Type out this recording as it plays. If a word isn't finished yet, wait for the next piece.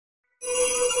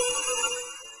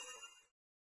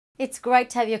It's great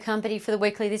to have your company for the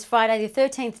weekly this Friday, the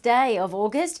 13th day of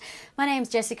August. My name's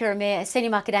Jessica Amir,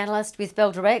 Senior Market Analyst with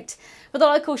Bell Direct. Well, the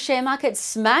local share market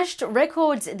smashed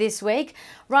records this week,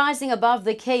 rising above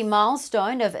the key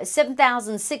milestone of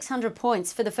 7,600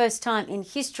 points for the first time in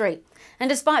history. And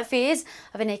despite fears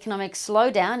of an economic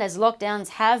slowdown as lockdowns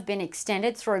have been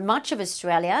extended through much of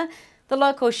Australia, the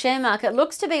local share market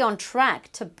looks to be on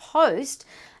track to post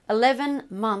 11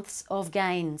 months of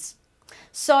gains.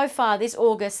 So far this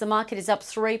August, the market is up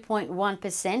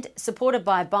 3.1%, supported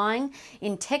by buying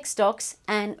in tech stocks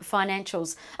and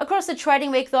financials. Across the trading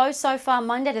week though, so far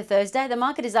Monday to Thursday, the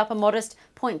market is up a modest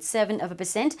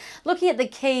 0.7%. Looking at the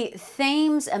key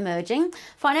themes emerging,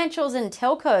 financials and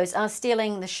telcos are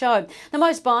stealing the show. The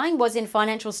most buying was in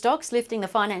financial stocks, lifting the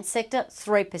finance sector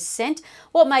 3%.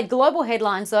 What made global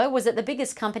headlines though was that the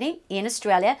biggest company in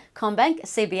Australia, CommBank,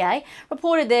 CBA,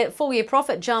 reported their full-year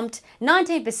profit jumped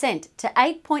 19% to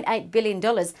 $8.8 billion.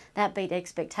 That beat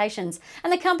expectations.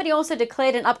 And the company also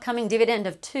declared an upcoming dividend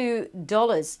of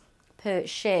 $2 per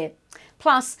share,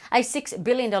 plus a $6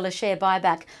 billion share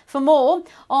buyback. For more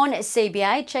on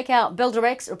CBA, check out Bell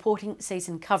Direct's reporting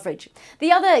season coverage.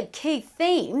 The other key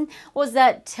theme was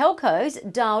that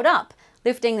telcos dialed up,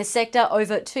 lifting the sector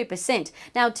over 2%.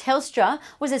 Now, Telstra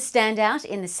was a standout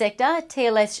in the sector.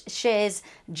 TLS shares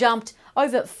jumped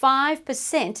over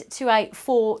 5% to a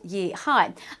 4-year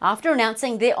high after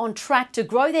announcing they're on track to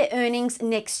grow their earnings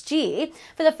next year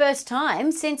for the first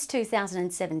time since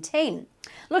 2017.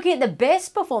 Looking at the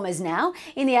best performers now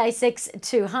in the ASX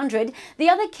 200, the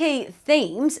other key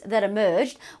themes that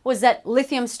emerged was that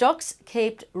lithium stocks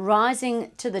kept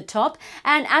rising to the top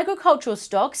and agricultural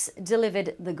stocks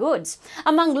delivered the goods.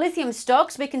 Among lithium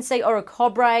stocks, we can see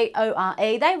Orocobre,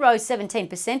 ORE, they rose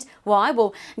 17%. Why?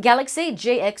 Well, Galaxy,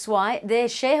 GXY, their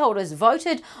shareholders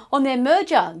voted on their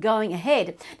merger going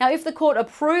ahead. Now, if the court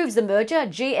approves the merger,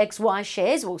 GXY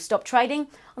shares will stop trading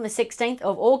on the 16th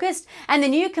of August, and the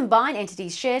new combined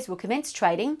entities shares will commence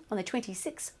trading on the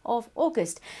 26th of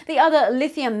August. The other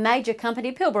lithium major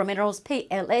company, Pilbara Minerals,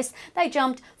 PLS, they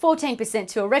jumped 14%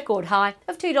 to a record high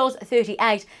of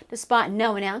 $2.38, despite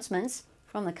no announcements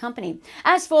from the company.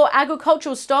 As for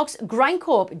agricultural stocks,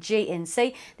 GrainCorp,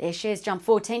 GNC, their shares jumped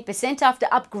 14% after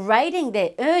upgrading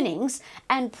their earnings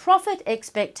and profit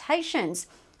expectations,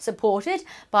 supported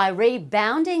by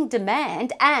rebounding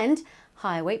demand and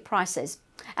higher wheat prices.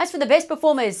 As for the best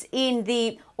performers in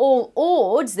the All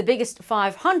Ords, the biggest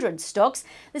 500 stocks,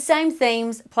 the same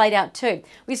themes played out too.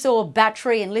 We saw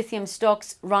battery and lithium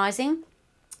stocks rising.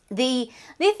 The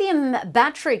lithium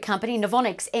battery company,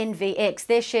 Novonix NVX,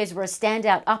 their shares were a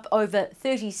standout, up over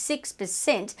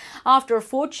 36% after a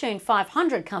Fortune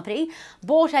 500 company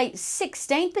bought a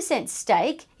 16%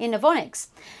 stake in Novonix.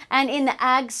 And in the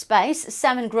ag space,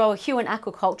 salmon grower Lithium and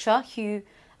Agricultural, HUO,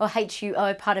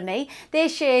 their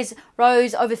shares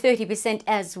rose over 30%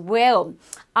 as well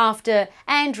after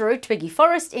Andrew Twiggy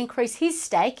Forrest increased his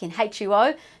stake in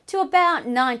HUO to about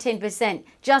 19%,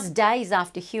 just days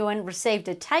after Huon received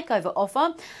a takeover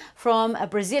offer from a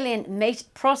Brazilian meat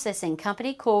processing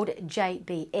company called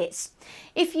JBS.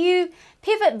 If you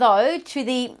pivot though to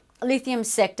the lithium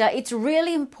sector, it's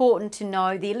really important to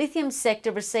know the lithium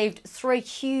sector received 3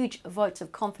 huge votes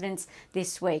of confidence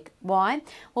this week. Why?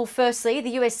 Well, firstly, the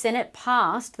US Senate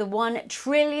passed the $1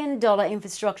 trillion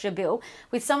infrastructure bill,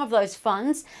 with some of those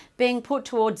funds being put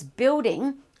towards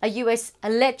building a US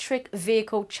electric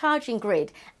vehicle charging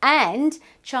grid and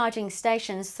charging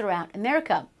stations throughout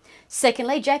America.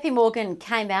 Secondly, JP Morgan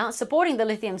came out supporting the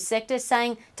lithium sector,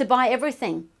 saying to buy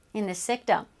everything in the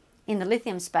sector, in the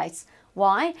lithium space.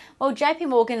 Why? Well, JP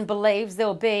Morgan believes there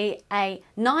will be a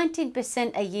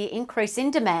 19% a year increase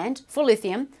in demand for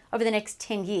lithium over the next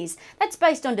 10 years. That's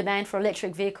based on demand for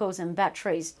electric vehicles and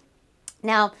batteries.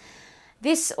 Now,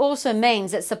 this also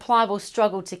means that supply will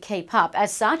struggle to keep up.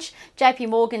 As such, JP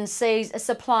Morgan sees a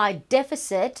supply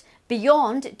deficit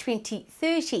beyond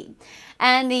 2030.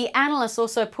 And the analysts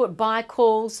also put buy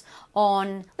calls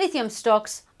on lithium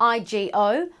stocks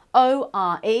IGO,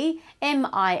 ORE,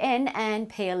 MIN and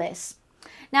PLS.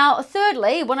 Now,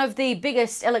 thirdly, one of the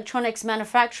biggest electronics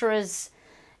manufacturers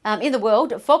in the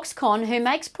world, Foxconn, who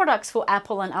makes products for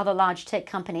Apple and other large tech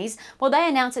companies, well, they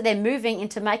announced that they're moving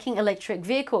into making electric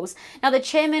vehicles. Now, the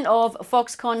chairman of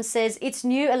Foxconn says its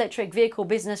new electric vehicle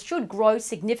business should grow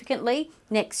significantly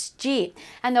next year,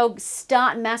 and they'll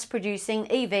start mass producing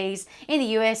EVs in the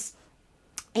US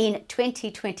in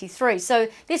 2023. So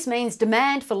this means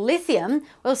demand for lithium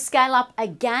will scale up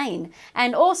again.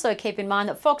 And also keep in mind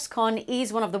that Foxconn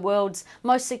is one of the world's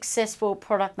most successful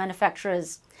product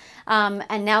manufacturers.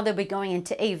 and now they'll be going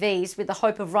into EVs with the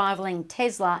hope of rivaling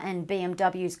Tesla and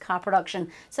BMW's car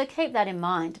production. So keep that in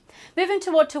mind. Moving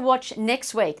to what to watch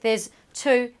next week, there's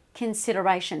two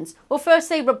considerations. Well,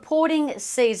 firstly, reporting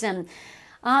season.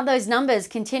 Aren't those numbers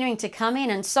continuing to come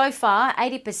in? And so far,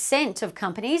 80% of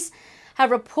companies have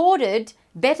reported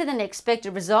better than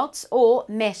expected results or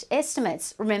met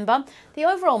estimates. Remember, the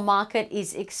overall market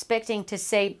is expecting to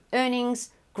see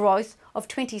earnings growth of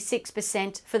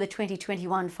 26% for the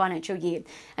 2021 financial year,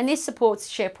 and this supports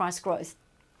share price growth.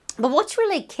 But what's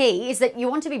really key is that you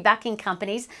want to be backing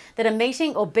companies that are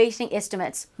meeting or beating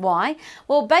estimates. Why?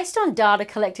 Well, based on data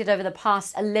collected over the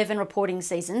past 11 reporting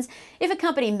seasons, if a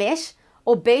company met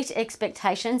or beat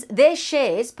expectations, their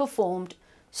shares performed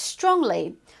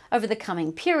strongly over the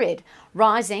coming period,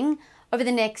 rising over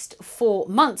the next 4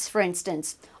 months, for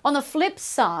instance. On the flip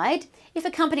side, if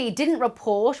a company didn't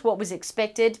report what was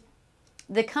expected,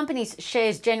 the company's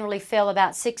shares generally fell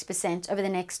about 6% over the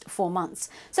next 4 months.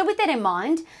 So with that in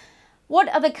mind,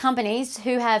 what are the companies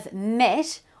who have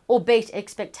met or beat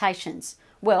expectations?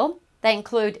 Well, they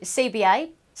include CBA,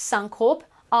 Suncorp,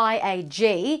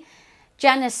 IAG,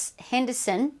 Janus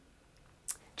Henderson,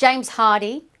 James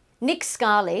Hardie, Nick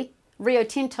Scali, Rio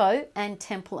Tinto and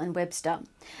Temple & Webster.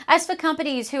 As for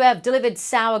companies who have delivered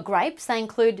sour grapes, they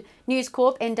include News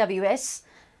Corp, NWS,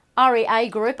 REA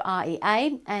Group,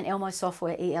 REA, and Elmo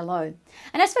Software, ELO.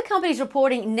 And as for companies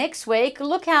reporting next week,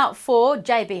 look out for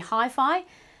JB Hi-Fi,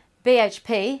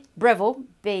 BHP, Breville,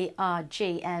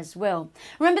 BRG as well.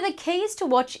 Remember, the key is to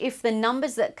watch if the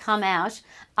numbers that come out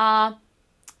are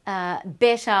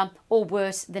better or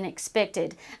worse than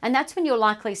expected, and that's when you'll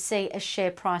likely see a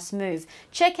share price move.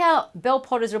 Check out Bell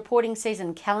Potter's reporting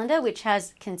season calendar, which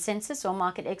has consensus or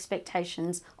market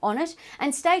expectations on it,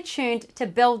 and stay tuned to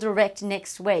Bell Direct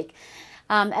next week,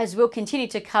 as we'll continue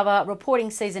to cover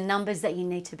reporting season numbers that you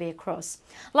need to be across.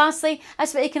 Lastly,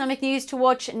 as for economic news to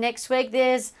watch next week,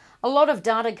 there's a lot of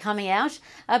data coming out,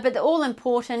 but the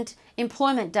all-important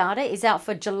employment data is out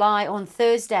for July on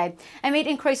Thursday. Amid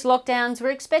increased lockdowns,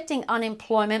 we're expecting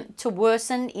unemployment to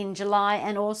worsen in July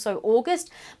and also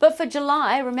August. But for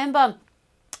July, remember,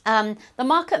 the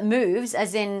market moves,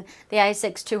 as in the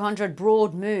ASX 200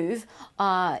 broad move,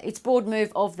 its broad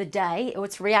move of the day, or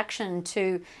its reaction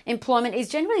to employment is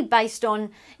generally based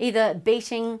on either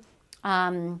beating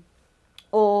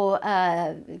or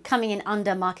coming in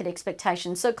under market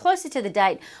expectations. So closer to the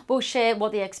date, we'll share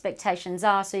what the expectations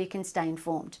are so you can stay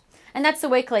informed. And that's the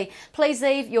weekly. Please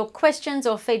leave your questions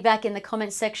or feedback in the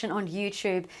comments section on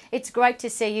YouTube. It's great to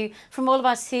see you. From all of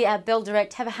us here at Bell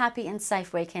Direct, have a happy and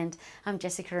safe weekend. I'm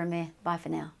Jessica Amir. Bye for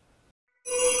now.